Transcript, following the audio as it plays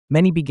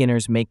Many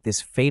beginners make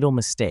this fatal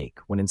mistake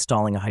when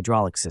installing a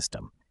hydraulic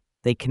system.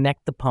 They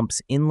connect the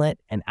pump's inlet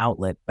and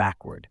outlet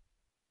backward.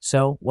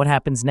 So, what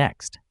happens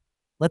next?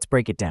 Let's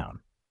break it down.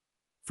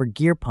 For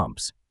gear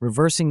pumps,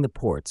 reversing the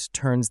ports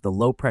turns the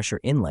low-pressure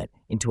inlet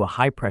into a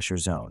high-pressure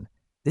zone.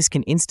 This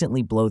can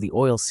instantly blow the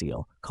oil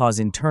seal, cause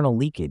internal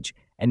leakage,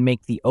 and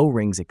make the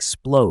O-rings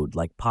explode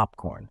like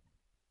popcorn.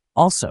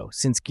 Also,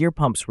 since gear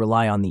pumps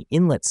rely on the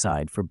inlet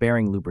side for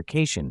bearing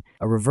lubrication,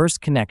 a reverse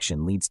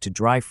connection leads to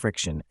dry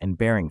friction and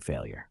bearing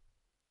failure.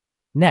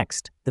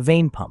 Next, the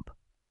vane pump.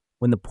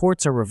 When the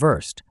ports are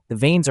reversed, the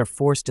vanes are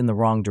forced in the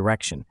wrong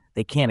direction.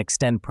 They can't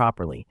extend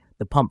properly,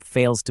 the pump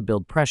fails to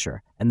build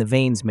pressure, and the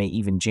vanes may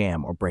even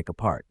jam or break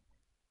apart.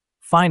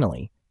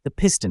 Finally, the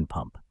piston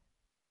pump.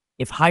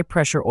 If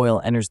high-pressure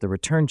oil enters the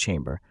return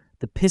chamber,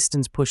 the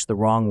pistons push the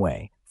wrong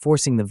way,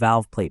 forcing the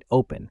valve plate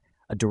open,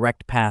 a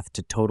direct path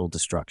to total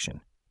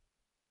destruction.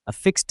 A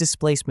fixed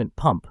displacement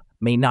pump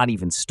may not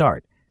even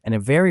start, and a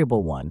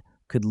variable one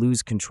could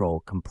lose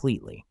control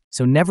completely.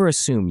 So never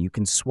assume you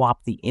can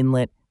swap the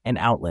inlet and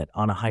outlet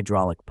on a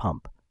hydraulic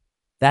pump.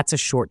 That's a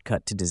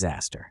shortcut to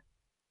disaster.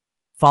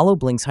 Follow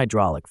Blince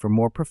Hydraulic for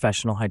more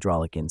professional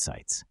hydraulic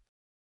insights.